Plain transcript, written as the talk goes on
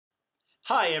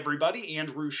Hi everybody,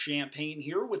 Andrew Champagne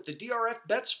here with the DRF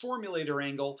Bets Formulator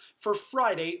angle for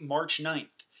Friday, March 9th.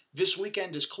 This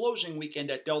weekend is closing weekend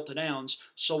at Delta Downs,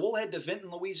 so we'll head to Vinton,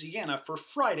 Louisiana for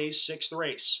Friday's 6th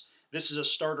race. This is a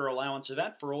starter allowance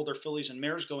event for older fillies and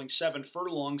mares going 7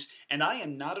 furlongs, and I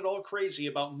am not at all crazy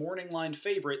about morning line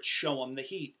favorite Show 'em the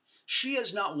Heat. She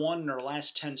has not won in her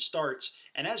last 10 starts,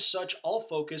 and as such, I'll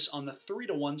focus on the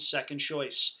 3-1 second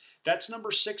choice. That's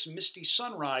number 6, Misty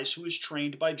Sunrise, who is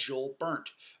trained by Joel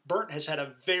Burnt. Burnt has had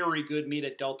a very good meet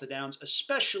at Delta Downs,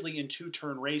 especially in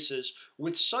two-turn races.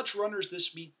 With such runners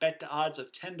this meet bet to odds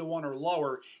of 10-1 or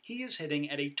lower, he is hitting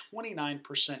at a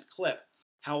 29% clip.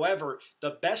 However,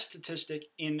 the best statistic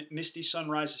in Misty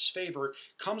Sunrise's favor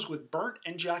comes with Burnt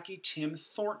and jockey Tim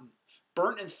Thornton.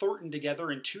 Burnt and Thornton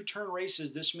together in two-turn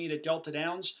races this meet at Delta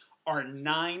Downs are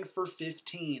 9 for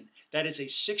 15. That is a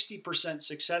 60%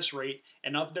 success rate,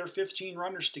 and of their 15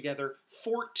 runners together,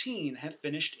 14 have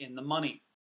finished in the money.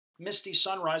 Misty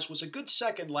Sunrise was a good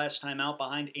second last time out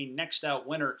behind a next out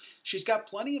winner. She's got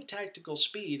plenty of tactical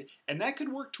speed, and that could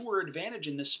work to her advantage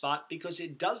in this spot because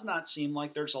it does not seem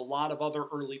like there's a lot of other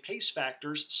early pace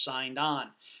factors signed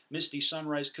on. Misty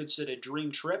Sunrise could sit a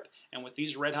dream trip, and with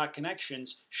these red-hot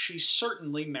connections, she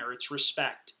certainly merits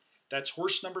respect. That's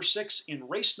horse number 6 in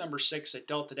race number 6 at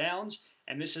Delta Downs,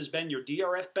 and this has been your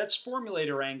DRF Bets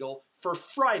Formulator angle for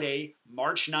Friday,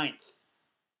 March 9th.